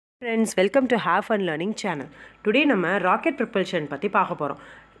Friends, welcome to Have Fun Learning channel. Today நம்ம rocket propulsion பற்றி பார்க்க போகிறோம்.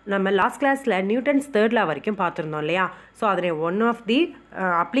 நம்ம லாஸ்ட் கிளாஸில் நியூட்டன்ஸ் தேர்ட் லா வரைக்கும் பார்த்துருந்தோம் இல்லையா? ஸோ அதில் ஒன் ஆஃப் தி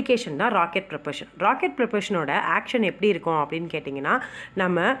அப்ளிகேஷன் தான் ராக்கெட் ப்ரொபல்ஷன். ராக்கெட் ப்ரொபல்ஷனோட ஆக்ஷன் எப்படி இருக்கும் அப்படின்னு கேட்டிங்கன்னா,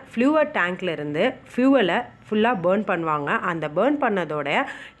 நம்ம ஃப்ளூவல் டேங்க்லேருந்து ஃபியூவலை ஃபுல்லாக பேர்ன் பண்ணுவாங்க. அந்த பேர்ன் பண்ணதோட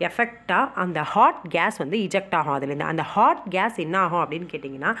எஃபெக்டாக அந்த ஹாட் கேஸ் வந்து இஜெக்ட் ஆகும். அதுலேருந்து அந்த ஹாட் கேஸ் என்ன ஆகும் அப்படின்னு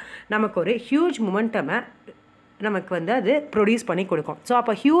கேட்டிங்கன்னா, நமக்கு ஒரு ஹியூஜ் மொமெண்டமை நமக்கு வந்து அது ப்ரொடியூஸ் பண்ணி கொடுக்கும். ஸோ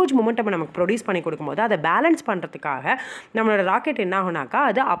அப்போ ஹியூஜ் மொமெண்டம் நமக்கு ப்ரொடியூஸ் பண்ணி கொடுக்கும்போது அதை பேலன்ஸ் பண்ணுறதுக்காக நம்மளோட ராக்கெட் என்ன ஆகுனாக்கா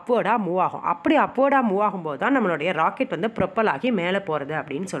அது அப்வர்டாக மூவ் ஆகும். அப்படி அப்வர்டாக மூவ் ஆகும்போது தான் நம்மளுடைய ராக்கெட் வந்து ப்ரொப்பல் ஆகி மேலே போகிறது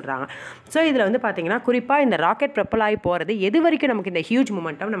அப்படின்னு சொல்கிறாங்க. ஸோ இதில் வந்து பார்த்திங்கன்னா குறிப்பாக இந்த ராக்கெட் ப்ரொப்பல் ஆகி போகிறது எது வரைக்கும் நமக்கு இந்த ஹியூஜ்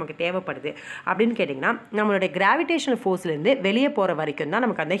மொமெண்டம் நமக்கு தேவைப்படுது அப்படின்னு கேட்டிங்கன்னா, நம்மளுடைய கிராவிடேஷனல் ஃபோர்ஸ்லேருந்து வெளியே போகிற வரைக்கும் தான்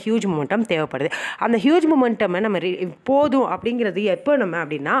நமக்கு அந்த ஹியூஜ் மொமெண்டம் தேவைப்படுது. அந்த ஹியூஜ் மொமெண்டம் நம்ம போதும் அப்படிங்கிறது எப்போ நம்ம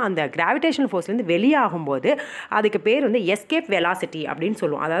அப்படின்னா, அந்த கிராவிடேஷனல் ஃபோர்ஸ்லேருந்து வெளியே ஆகும்போது அதுக்கு பேர் வந்து எஸ்கேப் வெலாசிட்டி அப்படின்னு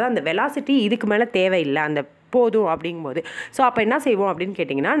சொல்லுவோம். அதாவது அந்த வெலாசிட்டி இதுக்கு மேலே தேவையில்லை, அந்த போதும் அப்படிங்கும்போது. ஸோ அப்போ என்ன செய்வோம் அப்படின்னு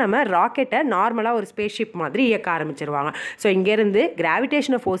கேட்டிங்கன்னா, நம்ம ராக்கெட்டை நார்மலாக ஒரு ஸ்பேஸ்ஷிப் மாதிரி இயக்க ஆரம்பிச்சிருவாங்க. ஸோ இங்கேருந்து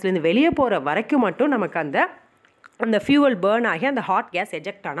கிராவிடேஷனல் ஃபோர்ஸ்லேருந்து வெளியே போகிற வரைக்கும் மட்டும் நமக்கு அந்த ஃபியூவல் பேர்ன் ஆகி அந்த ஹாட் கேஸ்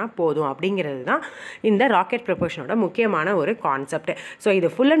எஜெக்ட் ஆனால் போதும் அப்படிங்கிறது தான் இந்த ராக்கெட் ப்ரொபல்ஷனோட முக்கியமான ஒரு கான்செப்ட். ஸோ இது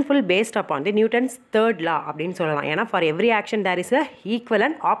full and full based upon the Newton's third law அப்படின்னு சொல்லலாம். ஏன்னா for every action there is a equal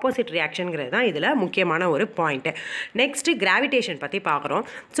and opposite ரியாக்ஷனுங்கிறது தான் இதில் முக்கியமான ஒரு பாயிண்ட்டு. நெக்ஸ்ட்டு கிராவிடேஷன் பற்றி பார்க்குறோம்.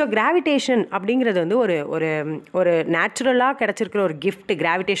 ஸோ கிராவிடேஷன் அப்படிங்கிறது வந்து ஒரு ஒரு ஒரு நேச்சுரலாக கிடச்சிருக்கிற ஒரு கிஃப்ட்,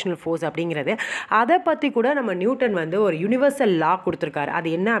 கிராவிடேஷனல் ஃபோர்ஸ் அப்படிங்கிறது. அதை பற்றி கூட நம்ம நியூட்டன் வந்து ஒரு யூனிவர்சல் லா கொடுத்துருக்காரு.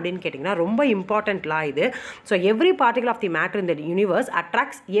 அது என்ன அப்படின்னு கேட்டிங்கன்னா, ரொம்ப இம்பார்ட்டன்ட் லா இது. So every particle of the matter in the universe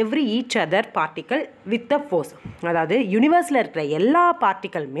attracts every each other particle with the force. அதாவது யூனிவர்ஸில் இருக்கிற எல்லா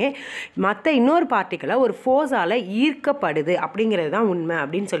பார்ட்டிகளுமே மற்ற இன்னொரு பார்ட்டிகளை ஒரு ஃபோர்ஸால் ஈர்க்கப்படுது அப்படிங்கிறது தான் உண்மை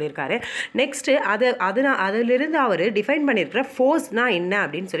அப்படின்னு சொல்லியிருக்காரு. நெக்ஸ்ட்டு அதிலிருந்து அவர் டிஃபைன் பண்ணியிருக்கிற ஃபோர்ஸ்னா என்ன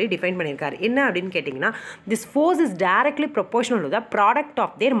அப்படின்னு சொல்லி டிஃபைன் பண்ணியிருக்காரு. என்ன அப்படின்னு கேட்டிங்கன்னா, this force is directly proportional to the product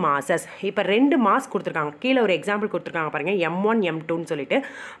of their masses. இப்போ 2 மாஸ் கொடுத்துருக்காங்க, கீழே ஒரு எக்ஸாம்பிள் கொடுத்துருக்காங்க பாருங்கள், M1 M2ன்னு சொல்லிட்டு.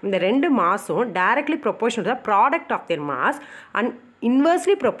 இந்த 2 மாஸும் directly proportional to the product of their mass and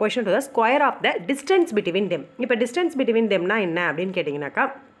inversely proportional to the square of the distance between them. இப்போ distance between themனா என்ன அப்படின்னு கேட்டிங்கனாக்கா,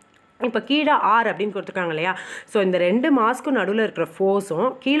 இப்போ கீழே ஆர் அப்படின்னு கொடுத்துருக்காங்க இல்லையா? ஸோ இந்த 2 மாஸ்க்கும் நடுவில் இருக்கிற ஃபோர்ஸும்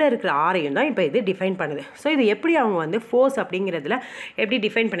கீழே இருக்கிற ஆரையும் தான் இப்போ இது டிஃபைன் பண்ணுது. ஸோ இது எப்படி அவங்க வந்து ஃபோர்ஸ் அப்படிங்கிறதுல எப்படி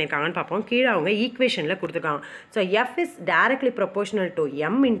டிஃபைன் பண்ணியிருக்காங்கன்னு பார்ப்போம். கீழே அவங்க ஈக்குவேஷனில் கொடுத்துருக்காங்க. So F is directly proportional to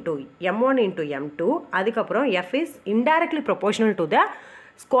M into M1 into M2. அதுக்கப்புறம் F is indirectly proportional to the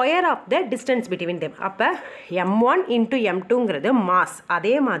square of the distance between them. அப்போ M1 இன்ட்டு M2ங்கிறது மாஸ்.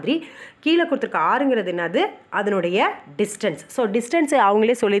 அதே மாதிரி கீழே கொடுத்துருக்க ஆறுங்கிறது என்னது, அதனுடைய டிஸ்டன்ஸ். ஸோ டிஸ்டன்ஸ்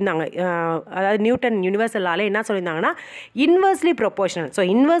அவங்களே சொல்லியிருந்தாங்க, அதாவது நியூட்டன் யூனிவர்சலால் என்ன சொல்லியிருந்தாங்கன்னா, இன்வெர்ஸ்லி ப்ரொபோர்ஷனல். ஸோ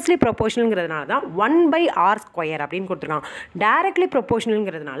இன்வெர்ஸ்லி ப்ரொபோர்ஷனல்ங்கிறதுனால தான் 1/r² அப்படின்னு கொடுத்துருக்காங்க. டைரக்ட்லி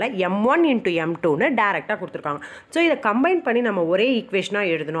ப்ரொபோர்ஷனல்ங்கிறதுனால M1 இன்ட்டு M2ன்னு டைரெக்டாக கொடுத்துருக்காங்க. ஸோ இதை கம்பைன் பண்ணி நம்ம ஒரே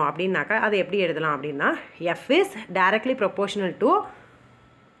ஈக்குவேஷனாக எழுதணும் அப்படின்னாக்கா அதை எப்படி எழுதலாம் அப்படின்னா, F is directly proportional to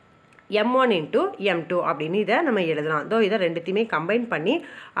M1 into M2 அப்படின்னு இதை நம்ம எழுதலாம். இதோ இதை ரெண்டுத்தையுமே கம்பைன் பண்ணி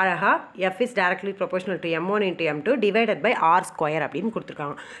அழகாக F is directly proportional to M1 into M2 divided by R² அப்படின்னு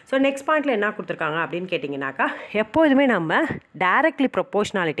கொடுத்துருக்காங்க. ஸோ நெக்ஸ்ட் பாயிண்ட்டில் என்ன கொடுத்துருக்காங்க அப்படின்னு கேட்டிங்கனாக்கா, எப்போதுமே நம்ம டைரக்ட்லி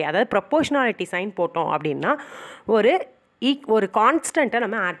ப்ரொபோர்ஷனாலிட்டி, அதாவது ப்ரொபோர்ஷனாலிட்டி சைன் போட்டோம் அப்படின்னா ஒரு கான்ஸ்டண்ட்டை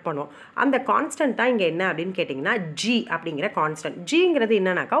நம்ம ஆட் பண்ணுவோம். அந்த கான்ஸ்டன்ட் தான் இங்கே என்ன அப்படின்னு கேட்டிங்கன்னா ஜி அப்படிங்கிற கான்ஸ்டன்ட். ஜிங்கிறது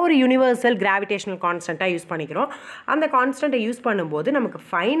என்னன்னாக்கா ஒரு யூனிவர்சல் கிராவிடேஷனல் கான்ஸ்டண்ட்டாக யூஸ் பண்ணிக்கிறோம். அந்த கான்ஸ்டண்ட்டை யூஸ் பண்ணும்போது நமக்கு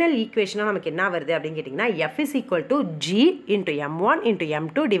ஃபைனல் ஈக்குவேஷனாக நமக்கு என்ன வருது அப்படின்னு கேட்டிங்கன்னா, F is equal to G into M1 into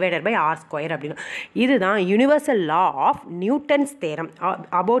M2 divided by R² அப்படின்னு. இதுதான் universal law of Newton's theorem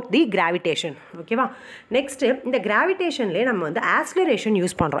about the gravitation. ஓகேவா? நெக்ஸ்ட்டு இந்த கிராவிடேஷன்லேயே நம்ம வந்து ஆக்ஸலரேஷன்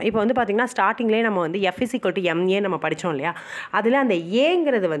யூஸ் பண்ணுறோம். இப்போ வந்து பார்த்திங்கன்னா ஸ்டார்டிங்லேயே நம்ம வந்து F is equal to MA நம்ம படித்தோம் இல்லையா? அதில் அந்த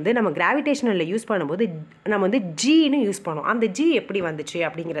ஏங்கிறது வந்து நம்ம கிராவிடேஷனில் யூஸ் பண்ணும்போது நம்ம வந்து ஜின்னு யூஸ் பண்ணோம். அந்த ஜி எப்படி வந்துச்சு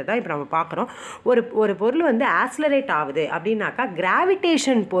அப்படிங்கிறத இப்போ நம்ம பார்க்குறோம். ஒரு பொருள் வந்து ஆக்ஸலரேட் ஆகுது அப்படின்னாக்கா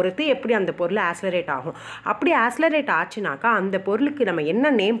கிராவிடேஷன் பொறுத்து எப்படி அந்த பொருள் ஆக்ஸலரேட் ஆகும். அப்படி ஆக்ஸலரேட் ஆச்சுனாக்கா அந்த பொருளுக்கு நம்ம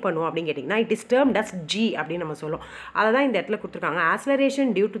என்ன நேம் பண்ணுவோம் அப்படின்னு கேட்டிங்கன்னா, it is termed as G அப்படின்னு நம்ம சொல்லுவோம். அதை தான் இந்த இடத்துல கொடுத்துருக்காங்க.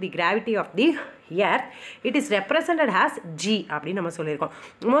 Acceleration due to the gravity of the earth it is represented as G அப்படின்னு நம்ம சொல்லியிருக்கோம்.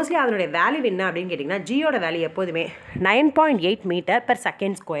 மோஸ்ட்லி அதனுடைய வேல்யூ என்ன அப்படின்னு கேட்டிங்கன்னா, ஜியோட வேல்யூ எப்போதுமே 9.8 மீட்டர் பெர்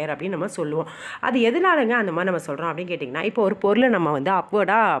செகண்ட் ஸ்கொயர் அப்படின்னு நம்ம சொல்லுவோம். அது எதனாலங்க அந்த மாதிரி நம்ம சொல்கிறோம் அப்படின்னு கேட்டிங்கன்னா, இப்போ ஒரு பொருளை நம்ம வந்து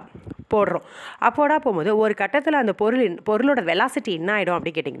அப்வர்டாக போடுறோம். அப்போடா போகும்போது ஒரு கட்டத்தில் அந்த பொருளோட வெலாசிட்டி என்ன ஆகிடும்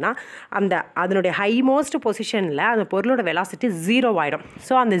அப்படின்னு கேட்டிங்கன்னா, அதனுடைய ஹைமோஸ்ட் பொசிஷனில் அந்த பொருளோட வெலாசிட்டி 0 ஆகிடும்.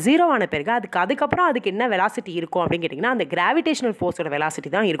 ஸோ அந்த 0 ஆன பிறகு அதுக்கப்புறம் அதுக்கு என்ன வெலாசிட்டி இருக்கும் அப்படின்னு கேட்டிங்கன்னா, அந்த கிராவிடேஷனல் ஃபோர்ஸோட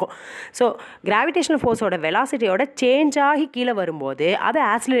வெலாசிட்டி தான் இருக்கும். ஸோ கிராவிடேஷனல் ஃபோர்ஸோட வெலாசிட்டியோட சேஞ்ச் ஆகி கீழே வரும்போது அது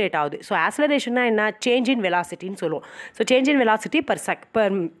ஆக்ஸலரேட் ஆகுது. ஸோ ஆக்ஸலரேஷன்னா என்ன, சேஞ்ச் இன் வெலாசிட்டின்னு சொல்லுவோம். So change in velocity per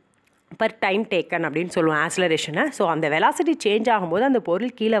per time taken அப்படின்னு சொல்லுவோம் ஆக்ஸலரேஷனை. ஸோ அந்த வெலாசிட்டி சேஞ்ச் ஆகும்போது அந்த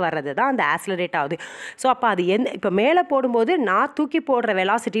பொருள் கீழே வர்றது தான் அந்த ஆக்ஸலரேட் ஆகுது. ஸோ அப்போ அது இப்போ மேலே போடும்போது நான் தூக்கி போடுற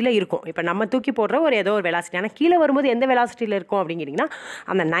வெலாசிட்டியில் இருக்கும். இப்போ நம்ம தூக்கி போடுற ஏதோ ஒரு வெலாசிட்டி, ஆனால் கீழே வரும்போது எந்த வெலாசிட்டியில் இருக்கும் அப்படின்னு கேட்டிங்கன்னா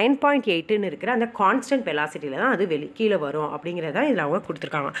அந்த 9.8ன்னு இருக்கிற அந்த கான்ஸ்டன்ட் வெலாசிட்டியில் தான் அது கீழே வரும் அப்படிங்கிறதான் இதில் அவங்க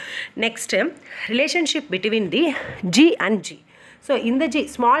கொடுத்துருக்காங்க. Next relationship between the G and G. So இந்த ஜி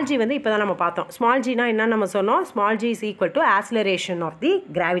ஸ்மால் ஜி வந்து இப்போ தான் நம்ம பார்த்தோம். ஸ்மால் ஜினா என்னன்னு நம்ம சொன்னோம், small G is equal to acceleration of the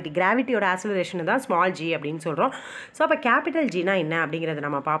கிராவிட்டியோட acceleration தான் ஸ்மால் ஜி அப்படின்னு சொல்கிறோம். ஸோ அப்போ கேபிட்டல் ஜினா என்ன அப்படிங்கிறத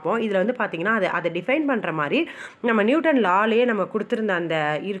நம்ம பார்ப்போம். இதில் வந்து பார்த்திங்கன்னா அதை டிஃபைன் பண்ணுற மாதிரி நம்ம நியூட்டன் லாலேயே நம்ம கொடுத்துருந்த அந்த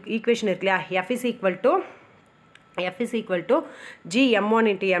ஈக்குவேஷன் இருக்கு இல்லையா, F is equal to G m1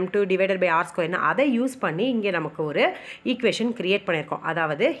 into m2 divided by r square. அதை யூஸ் பண்ணி இங்கே நமக்கு ஒரு ஈக்குவேஷன் கிரியேட் பண்ணியிருக்கோம்.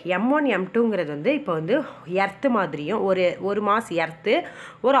 அதாவது m1 m2ங்கிறது வந்து இப்போ வந்து எர்த்து மாதிரியும் ஒரு மாஸ் எர்த்து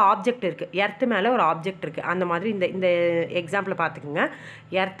ஒரு ஆப்ஜெக்ட் இருக்குது, எர்த்து மேலே ஒரு ஆப்ஜெக்ட் இருக்குது. அந்த மாதிரி இந்த எக்ஸாம்பிளை பார்த்துக்குங்க.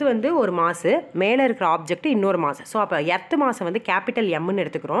 எர்த்து வந்து ஒரு மாசு, மேலே இருக்கிற ஆப்ஜெக்ட் இன்னொரு மாசு. ஸோ அப்போ எர்த்து மாசை வந்து கேபிட்டல் எம்னு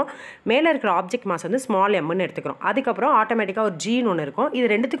எடுத்துக்கிறோம், மேலே இருக்கிற ஆப்ஜெக்ட் மாசை வந்து ஸ்மால் எம்னு எடுத்துக்கிறோம். அதுக்கப்புறம் ஆட்டோமேட்டிக்காக ஒரு ஜின்னு ஒன்று இருக்கும். இது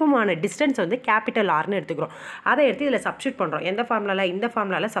ரெண்டுத்துக்குமான டிஸ்டன்ஸ் வந்து கேபிட்டல் ஆர்னு எடுத்துக்கிறோம். அதை எடுத்து இதில் சப்ஸ்டியூட் பண்ணுறோம். எந்த ஃபார்முலாவில், இந்த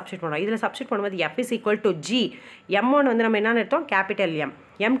ஃபார்முலாவில் சப்ஸ்டியூட் பண்ணுறோம். இதில் சப்ஸ்டியூட் பண்ணும்போது F is equal to G m1 வந்து நம்ம என்னென்னு எடுத்தோம், கேபிட்டல் எம்,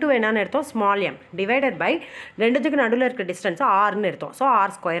 m2 என்னன்னு எடுத்தோம், ஸ்மால் எம், டிவைடட் பை ரெண்டுத்துக்கு நடுவில் இருக்க டிஸ்டன்ஸை ஆர்னு எடுத்தோம். ஸோ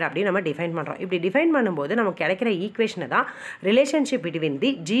ஆர் ஸ்கொயர் அப்படின்னு நம்ம டிஃபைன் பண்ணுறோம். இப்படி டிஃபைன் பண்ணும்போது நமக்கு கிடைக்கிற ஈக்குவேஷனை தான் relationship between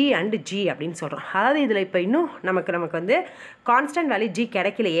the G and G அப்படின்னு சொல்கிறோம். அதாவது இதில் இப்போ இன்னும் நமக்கு வந்து கான்ஸ்டன்ட் வேல்யூ ஜி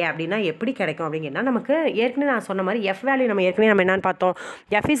கிடைக்கலையே அப்படின்னா எப்படி கிடைக்கும் அப்படிங்கன்னா, நமக்கு ஏற்கனவே நான் சொன்ன மாதிரி எஃப் வேல்யூ நம்ம என்னென்னு பார்த்தோம்,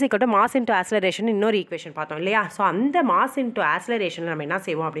 F is equal to mass into acceleration இன்னொரு ஈக்குவேஷன் பார்த்தோம் இல்லையா. ஸோ அந்த மாஸ் இன்ட்டு ஆக்ஸலரேஷனில் நம்ம என்ன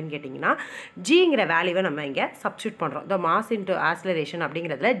செய்வோம் அப்படின்னு கேட்டிங்கன்னா, ஜிங்கிற வேல்யூவை நம்ம இங்கே சப்ஸ்டியூட் பண்ணுறோம். இந்த மாஸ் இன்ட்டு ஆக்ஸலரேஷன்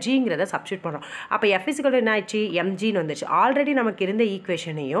அப்படிங்கிறதுல ஜிங்கிறத சப்ஸ்டியூட் பண்ணுறோம். அப்போ F is equal to என்ன ஆச்சு, mgன்னு வந்துச்சு. ஆல்ரெடி நமக்கு இருந்த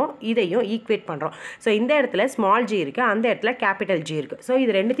ஈக்குவேஷனையும் இதையும் ஈக்குவேட் பண்ணுறோம். ஸோ இந்த இடத்துல ஸ்மால் ஜி இருக்குது, அந்த இடத்துல கேபிட்டல் ஜி இருக்குது. ஸோ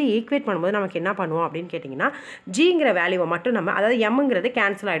இது ரெண்டுத்தையும் ஈக்குவேட் பண்ணும்போது நமக்கு என்ன பண்ணுவோம் அப்படின்னு கேட்டிங்கன்னா, ஜிங்கிற வேல்யூவை மட்டும் நம்ம, அதாவது எம்ங்கிறது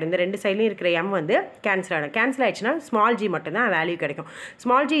கேன்சல் ஆகிடும், இந்த ரெண்டு சைட்லையும் இருக்கிற எம் வந்து கேன்சல் ஆகிடும். கேன்சல் ஆகிடுச்சுன்னா ஸ்மால் ஜி மட்டும்தான் வேல்யூ கிடைக்கும்.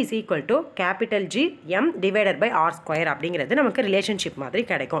 Small G is equal to capital G M divided by R square அப்படிங்கிறது நமக்கு ரிலேஷன்ஷிப் மாதிரி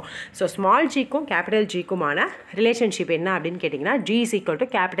கிடைக்கும். ஸோ ஸ்மால் ஜிக்கும் கேபிட்டல் ஜிக்குமான ரிலேஷன்ஷிப் என்ன அப்படின்னு கேட்டிங்கன்னா, G is equal to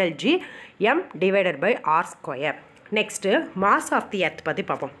capital G M divided by R square. Next mass of the earth பற்றி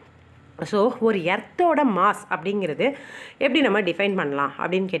பார்ப்போம். So ஒரு எர்த்தோட மாஸ் அப்படிங்கிறது எப்படி நம்ம டிஃபைன் பண்ணலாம்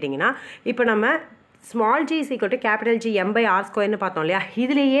அப்படின்னு கேட்டிங்கன்னா, இப்போ நம்ம small G is equal to capital G M by R ஸ்கொயர்னு பார்த்தோம் இல்லையா.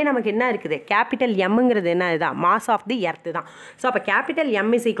 இதுலேயே நமக்கு என்ன இருக்குது, கேபிட்டல் எம்ங்கிறது என்ன, இதுதான் மாஸ் ஆஃப் தி எர்த்து தான். ஸோ அப்போ capital M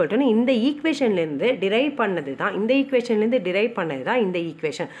is equal to இந்த ஈக்குவேஷன்லேருந்து டிரைவ் பண்ணது தான், இந்த ஈக்குவேஷன்லேருந்து டிரைவ் பண்ணது தான் இந்த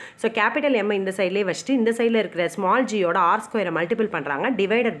ஈக்குவேஷன். ஸோ கேபிட்டல் எம் இந்த சைட்லேயே வச்சுட்டு இந்த சைடில் இருக்கிற ஸ்மால் ஜியோட ஆர் ஸ்கொயரை மல்டிபிள் பண்ணுறாங்க,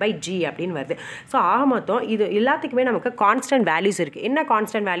 டிவைடட் பை ஜி அப்படின்னு வருது. ஸோ ஆக மொத்தம் இது எல்லாத்துக்குமே நமக்கு கான்ஸ்டன்ட் வேல்யூஸ் இருக்குது. என்ன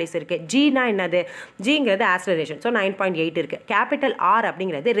கான்ஸ்டன்ட் வேல்யூஸ் இருக்குது, ஜினா என்னது, ஜிங்கிறது ஆக்ஸலரேஷன், ஸோ 9.8 இருக்குது. கேபிட்டல் ஆர்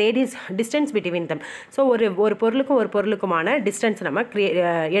அப்படிங்கிறது ரேடியஸ், டிஸ்டன்ஸ் பிட்வீன் தம். ஸோ ஒரு பொருளுக்குமான டிஸ்டன்ஸ் நம்ம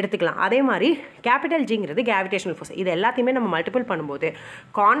எடுத்துக்கலாம். அதே மாதிரி கேபிட்டல் ஜிங்கிறது கிராவிடேஷனல் ஃபோர்ஸ். இது எல்லாத்தையுமே நம்ம மல்டிபிள் பண்ணும்போது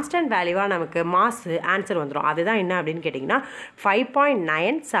கான்ஸ்டன்ட் வேல்யூவாக நமக்கு மாஸ் ஆன்சர் வந்துடும். அதுதான் என்ன அப்படின்னு கேட்டிங்கன்னா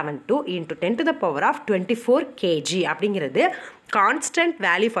 5.972 × 10⁻24 kg அப்படிங்கிறது constant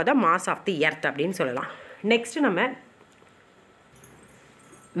value for the mass of the earth அப்படின்னு சொல்லலாம். நெக்ஸ்ட் நம்ம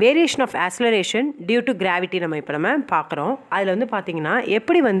variation of acceleration due to gravity நம்ம பார்க்குறோம். அதில் வந்து பார்த்திங்கன்னா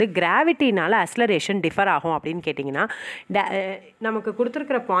எப்படி வந்து கிராவிட்டினால் ஆக்ஸலரேஷன் டிஃபர் ஆகும் அப்படின்னு கேட்டிங்கன்னா, நமக்கு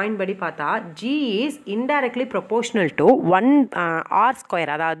கொடுத்துருக்கிற பாயிண்ட் படி பார்த்தா G is indirectly proportional to 1 R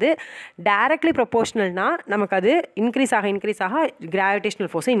square. அதாவது டைரக்ட்லி ப்ரொபோஷ்னல்னால் நமக்கு அது இன்க்ரீஸ் ஆக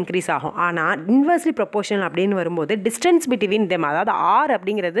கிராவிடேஷனல் ஃபோர்ஸும் இன்க்ரீஸ் ஆகும். ஆனால் இன்வெர்ஸ்லி ப்ரொபோஷனல் அப்படின்னு வரும்போது டிஸ்டன்ஸ் பிட்வீன் தெம், அதாவது ஆர்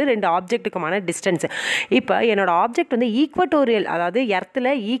அப்படிங்கிறது ரெண்டு ஆப்ஜெக்ட்டுக்குமான டிஸ்டன்ஸ். இப்போ என்னோடய ஆப்ஜெக்ட் வந்து ஈக்குவட்டோரியல், அதாவது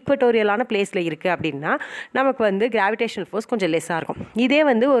எர்த்தில் ஈக்குவட்டோரியலான பிளேஸில் இருக்குது அப்படின்னா நமக்கு வந்து கிராவிடேஷனல் ஃபோர்ஸ் கொஞ்சம் லெஸ்ஸாக இருக்கும். இதே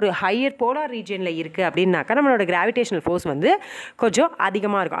வந்து ஒரு ஹையர் போலார் ரீஜனில் இருக்குது அப்படின்னாக்கா நம்மளோட கிராவிடேஷனல் ஃபோர்ஸ் வந்து கொஞ்சம்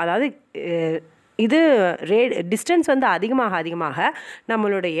அதிகமாக இருக்கும். அதாவது இது டிஸ்டன்ஸ் வந்து அதிகமாக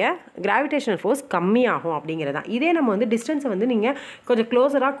நம்மளுடைய கிராவிடேஷனல் ஃபோர்ஸ் கம்மியாகும் அப்படிங்கிறது தான். இதே நம்ம வந்து டிஸ்டன்ஸை வந்து நீங்கள் கொஞ்சம்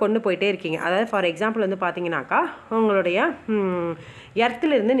க்ளோஸராக கொண்டு போயிட்டே இருக்கீங்க. அதாவது ஃபார் எக்ஸாம்பிள் வந்து பார்த்தீங்கன்னாக்கா உங்களுடைய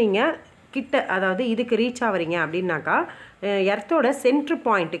எர்த்துலேருந்து நீங்கள் கிட்ட, அதாவது இதுக்கு ரீச் ஆகிறீங்க அப்படின்னாக்கா எர்த்தோட சென்ட்ரு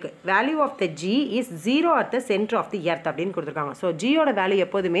பாயிண்ட்டுக்கு value of the G is 0 at the centre of the earth அப்படின்னு கொடுத்துருக்காங்க. ஸோ ஜியோட வேல்யூ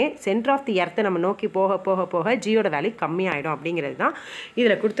எப்போதுமே சென்டர் ஆஃப் தி எர்த்தை நம்ம நோக்கி போக ஜியோட வேல்யூ கம்மியாயிடும் அப்படிங்கிறது தான்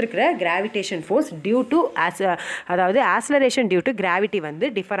இதில் கொடுத்துருக்கிற கிராவிடேஷன் ஃபோர்ஸ் டியூ டு அதாவது ஆக்ஸலரேஷன் டியூ டு கிராவிட்டி வந்து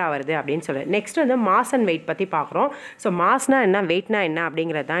டிஃபர் ஆகுது அப்படின்னு சொல்லுது. நெக்ஸ்ட் வந்து மாஸ் அண்ட் வெயிட் பற்றி பார்க்குறோம். ஸோ மாஸ்னால் என்ன, வெயிட்னா என்ன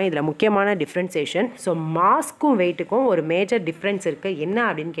அப்படிங்கிறது தான் இதில் முக்கியமான டிஃப்ரென்சேஷன். ஸோ மாஸ்க்கும் வெயிட்டுக்கும் ஒரு மேஜர் டிஃப்ரென்ஸ் இருக்குது. என்ன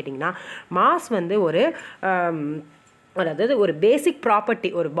அப்படின்னு கேட்டிங்கன்னா, மாஸ் வந்து ஒரு அதாவது ஒரு பேசிக் ப்ராப்பர்ட்டி,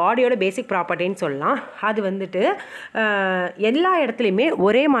 ஒரு பாடியோட பேசிக் ப்ராப்பர்ட்டின்னு சொல்லலாம். அது வந்துட்டு எல்லா இடத்துலையுமே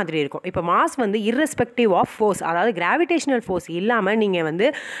ஒரே மாதிரி இருக்கும். இப்போ மாஸ் வந்து இர்ரெஸ்பெக்டிவ் ஆஃப் ஃபோர்ஸ், அதாவது கிராவிடேஷனல் ஃபோர்ஸ் இல்லாமல் நீங்கள் வந்து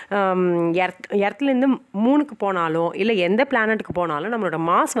எர்த்லேருந்து மூணுக்கு போனாலும் இல்லை எந்த பிளானட்டுக்கு போனாலும் நம்மளோட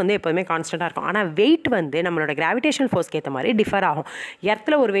மாஸ் வந்து எப்போதுமே கான்ஸ்டண்ட்டாக இருக்கும். ஆனால் வெயிட் வந்து நம்மளோட கிராவிடேஷனல் ஃபோர்ஸ்க்கு ஏற்ற மாதிரி டிஃபர் ஆகும்.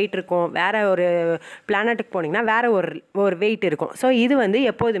 எர்த்தில் ஒரு வெயிட் இருக்கும், வேறு ஒரு பிளானட்டுக்கு போனீங்கன்னா வேறு ஒரு வெயிட் இருக்கும். ஸோ இது வந்து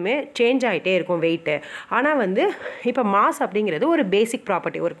எப்போதுமே சேஞ்ச் ஆகிட்டே இருக்கும் வெயிட்டு. ஆனால் வந்து இப்போ மாஸ் அப்படிங்கிறது ஒரு பேசிக்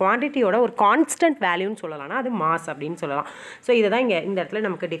ப்ராப்பர்ட்டி, ஒரு குவான்டிட்டியோட ஒரு கான்ஸ்டன்ட் வேல்யூன்னு சொல்லலாம்னா அது மாஸ் அப்படின்னு சொல்லலாம். ஸோ இதை தான் இங்கே இந்த இடத்துல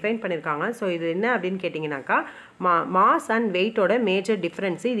நமக்கு டிஃபைன் பண்ணியிருக்காங்க. ஸோ இது என்ன அப்படின்னு கேட்டிங்கனாக்கா மாஸ் அண்ட் வெயிட்டோட மேஜர்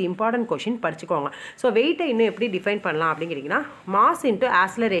டிஃப்ரென்ஸு. இது இம்பார்ட்டன்ட் கொஷின், படிச்சுக்கோங்க. ஸோ வெயிட்டை இன்னும் எப்படி டிஃபைன் பண்ணலாம் அப்படிங்கிறீங்கன்னா மாஸ் இன்ட்டு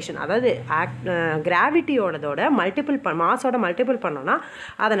ஆக்ஸலரேஷன், அதாவது கிராவிட்டியோடதோட மாஸோட மல்டிபிள் பண்ணோன்னா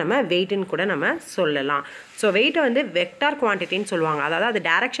அதை நம்ம வெயிட்டுன்னு கூட நம்ம சொல்லலாம். ஸோ வெயிட்டை வந்து வெக்டார் குவான்டிட்டின்னு சொல்லுவாங்க, அதாவது அது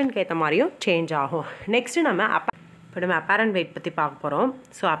டைரக்ஷனுக்கு ஏற்ற மாதிரியும் சேஞ்ச் ஆகும். நெக்ஸ்ட்டு நம்ம அப்பேரண்ட் வெயிட் பற்றி பார்க்க போகிறோம்.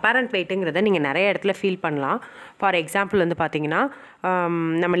 ஸோ அப்பேரண்ட் வெயிட்டுங்கிறத நீங்கள் நிறைய இடத்துல ஃபீல் பண்ணலாம். ஃபார் எக்ஸாம்பிள் வந்து பார்த்திங்கன்னா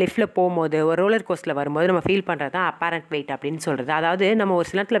நம்ம லிஃப்ட்டில் போகும்போது ஒரு ரோலர் கோஸ்ட்டில் வரும்போது நம்ம ஃபீல் பண்ணுறது தான் அப்பேரண்ட் வெயிட் அப்படின்னு சொல்கிறது. அதாவது நம்ம ஒரு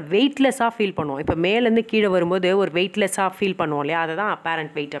சில நேரத்தில் வெயிட்லெஸ்ஸாக ஃபீல் பண்ணுவோம். இப்போ மேலேருந்து கீழே வரும்போது ஒரு வெயிட்லெஸ்ஸாக ஃபீல் பண்ணுவோம் இல்லையா, அதை தான்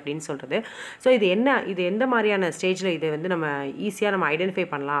அப்பேரண்ட் வெயிட் அப்படின்னு சொல்கிறது. ஸோ இது எந்த மாதிரியான ஸ்டேஜில் இது வந்து நம்ம ஈஸியாக நம்ம ஐடென்டிஃபை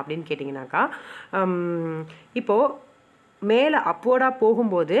பண்ணலாம் அப்படின்னு கேட்டிங்கனாக்கா, இப்போது மேலே அப்வர்டாக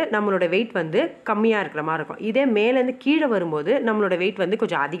போகும்போது நம்மளோட வெயிட் வந்து கம்மியாக இருக்கிற மாதிரி இருக்கும். இதே மேலேருந்து கீழே வரும்போது நம்மளோட வெயிட் வந்து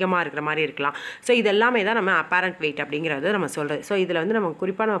கொஞ்சம் அதிகமாக இருக்கிற மாதிரி இருக்கலாம். ஸோ இதெல்லாமே தான் நம்ம அப்பேரண்ட் வெயிட் அப்படிங்கிறது நம்ம சொல்கிறது. ஸோ இதில் வந்து நம்ம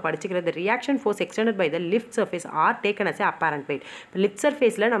குறிப்பாக நம்ம படிச்சுக்கிறது reaction force extended by the lift surface are taken as apparent wait. இப்போ லிஃப்ட்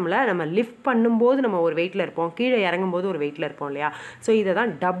சர்ஃபேஸில் நம்ம லிஃப்ட் பண்ணும்போது நம்ம ஒரு வெயிட்டில் இருப்போம், கீழே இறங்கும்போது ஒரு வெயிட்டில் இருப்போம் இல்லையா. ஸோ இதை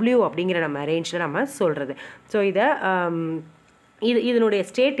தான் W அப்படிங்கிற நம்ம ரேஞ்சில் நம்ம சொல்கிறது. ஸோ இதை இதனுடைய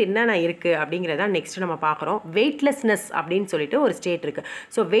ஸ்டேட் என்னென்ன இருக்குது அப்படிங்கிறத நெக்ஸ்ட்டு நம்ம பார்க்குறோம். வெயிட்லெஸ்னஸ் அப்படின்னு சொல்லிட்டு ஒரு ஸ்டேட் இருக்குது.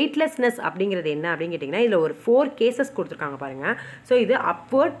 ஸோ வெயிட்லெஸ்னஸ் அப்படிங்கிறது என்ன அப்படின்னு கேட்டிங்கன்னா இதில் ஒரு 4 கேசஸ் கொடுத்துருக்காங்க பாருங்கள். ஸோ இது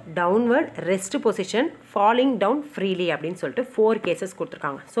upward, downward, rest position, falling down freely அப்படின்னு சொல்லிட்டு 4 கேசஸ்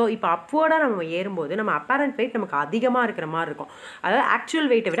கொடுத்துருக்காங்க. ஸோ இப்போ அப்வர்டாக நம்ம ஏறும்போது நம்ம அப்பேரண்ட் வெயிட் நமக்கு அதிகமாக இருக்கிற மாதிரி இருக்கும். அதாவது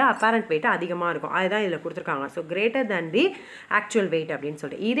ஆக்சுவல் வெயிட்டை விட அப்பேரண்ட் வெயிட் அதிகமாக இருக்கும். அதுதான் இதில் கொடுத்துருக்காங்க. So greater than the actual wait அப்படின்னு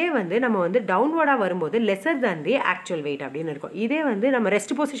சொல்லிட்டு. இதே வந்து நம்ம வந்து டவுன்வர்டாக வரும்போது lesser than the actual wait அப்படின்னு இருக்கும். இதே வந்து நம்ம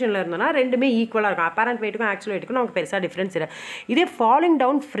ரெஸ்ட் பொசிஷனில் இருந்தோம்னா ரெண்டுமே ஈக்குவலாக இருக்கும். அப்பேரண்ட் வெயிட்டுக்கும் ஆக்சுவல் வெயிட்டுக்கும் நமக்கு பெருசாக டிஃப்ரென்ஸ் இல்லை. இதே ஃபாலிங்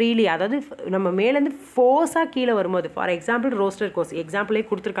டவுன் ஃப்ரீலி, அதாவது நம்ம மேலேருந்து ஃபோர்ஸாக கீழே வரும்போது, ஃபார் எக்ஸாம்பிள் ரோஸ்டர் கோர்ஸ் எக்ஸாம்பிளே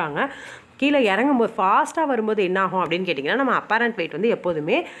கொடுத்துருக்காங்க, கீழே இறங்கும்போது ஃபாஸ்ட்டாக வரும்போது என்ன ஆகும் அப்படின்னு கேட்டிங்கன்னா நம்ம அப்பேரண்ட் வெயிட் வந்து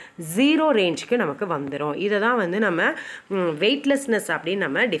எப்போதுமே 0 ரேஞ்சுக்கு நமக்கு வந்துடும். இதை தான் வந்து நம்ம வெயிட்லெஸ்னஸ் அப்படின்னு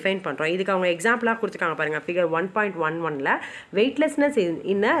நம்ம டிஃபைன் பண்ணுறோம். இதுக்கு அவங்க எக்ஸாம்பிளாக கொடுத்துருக்காங்க பாருங்கள். ஃபிகர் 1.11ல் வெயிட்லெஸ்னஸ்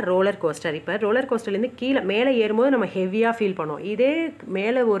இன் அ ரோலர் கோஸ்டர். இப்போ ரோலர் கோஸ்டர்லேருந்து கீழே மேலே ஏறும்போது நம்ம ஹெவியாக ஃபீல் பண்ணுவோம். இதே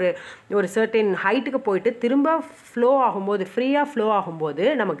மேலே ஒரு சர்டன் ஹைட்டுக்கு போயிட்டு திரும்ப ஃப்ளோ ஆகும்போது, ஃப்ரீயாக ஃப்ளோ ஆகும்போது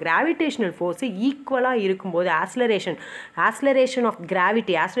நம்ம கிராவிடேஷனல் ஃபோர்ஸு ஈக்குவலாக இருக்கும்போது acceleration of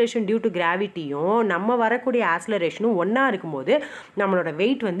gravity, acceleration due to கிராவிட்டியும் நம்ம வரக்கூடிய ஆக்ஸலரேஷனும் ஒன்றா இருக்கும்போது நம்மளோட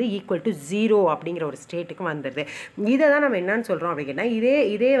வெயிட் வந்து ஈக்குவல் டு 0 அப்படிங்கிற ஒரு ஸ்டேட்டுக்கு வந்துடுது. இதை தான் நம்ம என்னன்னு சொல்கிறோம் அப்படின்னா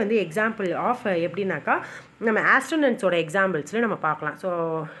இதே வந்து எக்ஸாம்பிள் ஆஃப் எப்படின்னாக்கா நம்ம ஆஸ்ட்ரோனட்ஸோட எக்ஸாம்பிள்ஸில் நம்ம பார்க்கலாம். ஸோ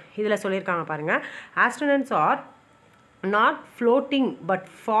இதில் சொல்லியிருக்காங்க பாருங்கள், astronauts R not floating but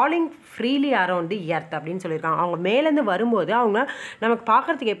falling freely around the earth அப்படின்னு சொல்லியிருக்காங்க. அவங்க மேலேருந்து வரும்போது அவங்க நமக்கு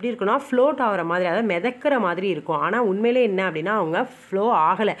பார்க்குறதுக்கு எப்படி இருக்குன்னா ஃப்ளோட் ஆகிற மாதிரி, அதாவது மிதக்கிற மாதிரி இருக்கும். ஆனால் உண்மையிலே என்ன அப்படின்னா அவங்க ஃப்ளோ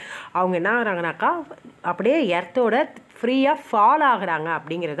ஆகலை. அவங்க என்ன ஆகுறாங்கனாக்கா அப்படியே எர்த்தோட ஃப்ரீயாக ஃபால் ஆகுறாங்க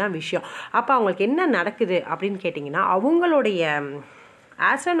அப்படிங்கிறது தான் விஷயம். அப்போ அவங்களுக்கு என்ன நடக்குது அப்படின்னு கேட்டிங்கன்னா அவங்களுடைய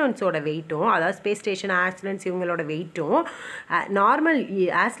ஆஸ்ட்ரோனட்ஸோட வெயிட்டும், அதாவது ஸ்பேஸ் ஸ்டேஷன் ஆஸ்ட்ரோனட்ஸ் இவங்களோட வெயிட்டும் நார்மல்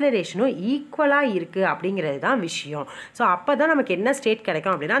ஆக்ஸலரேஷனும் ஈக்குவலாக இருக்குது அப்படிங்கிறது தான் விஷயம். ஸோ அப்போ தான் நமக்கு என்ன ஸ்டேட்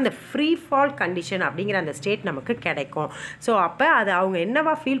கிடைக்கும் அப்படின்னா அந்த ஃப்ரீ ஃபால் கண்டிஷன் அப்படிங்கிற அந்த ஸ்டேட் நமக்கு கிடைக்கும். ஸோ அப்போ அதை அவங்க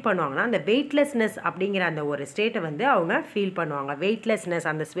என்னவா ஃபீல் பண்ணுவாங்கன்னா அந்த வெயிட்லெஸ்னஸ் அப்படிங்கிற அந்த ஒரு ஸ்டேட்டை வந்து அவங்க ஃபீல் பண்ணுவாங்க. வெயிட்லெஸ்னஸ்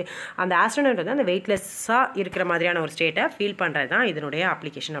அந்த ஆஸ்ட்ரோனட் வந்து அந்த வெயிட்லெஸ்ஸாக இருக்கிற மாதிரியான ஒரு ஸ்டேட்டை ஃபீல் பண்ணுறது தான் இதனுடைய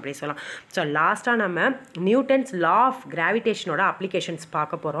அப்ளிகேஷன் அப்படி சொல்லலாம். ஸோ லாஸ்ட்டாக நம்ம நியூட்டன்ஸ் லா ஆஃப் கிராவிடேஷனோட அப்ளிகேஷன்ஸ்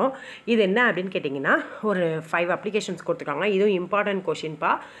பார்க்க போகிறோம். இது என்ன அப்படின்னு கேட்டிங்கன்னா ஒரு 5 அப்ளிகேஷன்ஸ் கொடுத்துருக்காங்க. இதுவும் இம்பார்ட்டன்ட்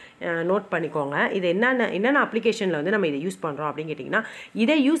கொஷின்ப்பா, நோட் பண்ணிக்கோங்க. இது என்னென்ன அப்ளிகேஷனில் வந்து நம்ம இதை யூஸ் பண்ணுறோம் அப்படின்னு கேட்டிங்கன்னா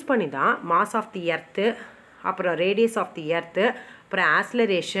இதை யூஸ் பண்ணி தான் மாஸ் ஆஃப் தி எர்த்து, அப்புறம் ரேடியஸ் ஆஃப் தி எர்த்து, அப்புறம்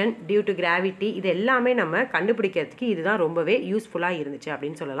ஆக்ஸலரேஷன் டியூ டு கிராவிட்டி, இது எல்லாமே நம்ம கண்டுபிடிக்கிறதுக்கு இதுதான் ரொம்பவே யூஸ்ஃபுல்லாக இருந்துச்சு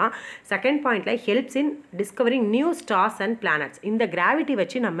அப்படின்னு சொல்லலாம். செகண்ட் பாயிண்டில் helps in discovering new stars and planets. இந்த கிராவிட்டி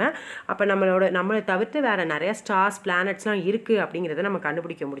வச்சு அப்போ நம்மளை தவிர்த்து வேறு நிறைய ஸ்டார்ஸ் பிளானட்ஸ்லாம் இருக்குது அப்படிங்கிறத நம்ம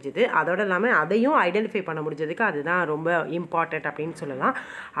கண்டுபிடிக்க முடிஞ்சுது. அதோட இல்லாமல் அதையும் ஐடென்டிஃபை பண்ண முடிஞ்சதுக்கு அதுதான் ரொம்ப இம்பார்ட்டன்ட் அப்படின்னு சொல்லலாம்.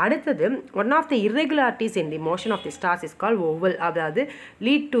 அடுத்தது one of the irregularities in the motion of the stars is call oval, அதாவது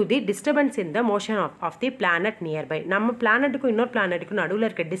lead to the disturbance in the motion of the planet nearby. நம்ம பிளானட்டுக்கும் இன்னொரு பிளானட்டுக்கும் நடுவில்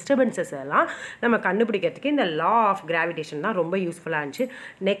இருக்க டிஸ்டர்பன்சஸ் எல்லாம் நம்ம கண்டுபிடிக்கிறதுக்கு இந்த லா ஆஃப் கிராவிடேஷன் தான் ரொம்ப யூஸ்ஃபுல்லாக இருந்துச்சு.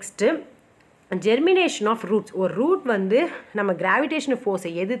 Next germination of roots. ஒரு ரூட் வந்து நம்ம கிராவிடேஷன் ஃபோர்ஸை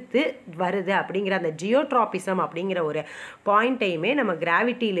எதிர்த்து வருது அப்படிங்கிற அந்த ஜியோட்ராபிசம் அப்படிங்கிற ஒரு பாயிண்ட்டையுமே நம்ம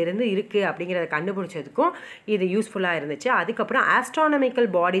கிராவிட்டியிலிருந்து இருக்குது அப்படிங்கிறத கண்டுபிடிச்சதுக்கும் இது யூஸ்ஃபுல்லாக இருந்துச்சு. அதுக்கப்புறம் ஆஸ்ட்ரானமிக்கல்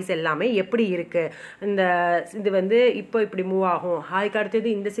பாடிஸ் எல்லாமே எப்படி இருக்குது, இது வந்து இப்போ இப்படி மூவ் ஆகும், அதுக்கு அடுத்தது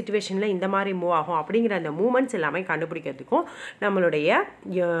இந்த சிச்சுவேஷனில் இந்த மாதிரி மூவ் ஆகும் அப்படிங்கிற அந்த மூமெண்ட்ஸ் எல்லாமே கண்டுபிடிக்கிறதுக்கும் நம்மளுடைய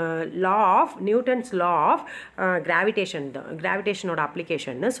நியூட்டன்ஸ் லா ஆஃப் கிராவிடேஷனோட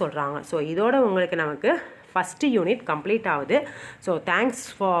அப்ளிகேஷன்னு சொல்கிறாங்க. ஸோ இதோட உங்களுக்கு நமக்கு ஃபஸ்ட்டு யூனிட் கம்ப்ளீட் ஆகுது. So thanks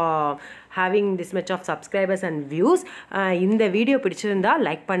for having this much of subscribers and views. இந்த வீடியோ பிடிச்சிருந்தால்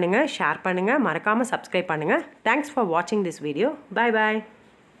லைக் பண்ணுங்கள், ஷேர் பண்ணுங்கள், மறக்காமல் சப்ஸ்கிரைப் பண்ணுங்கள். தேங்க்ஸ் ஃபார் வாட்சிங் திஸ் வீடியோ. Bye bye.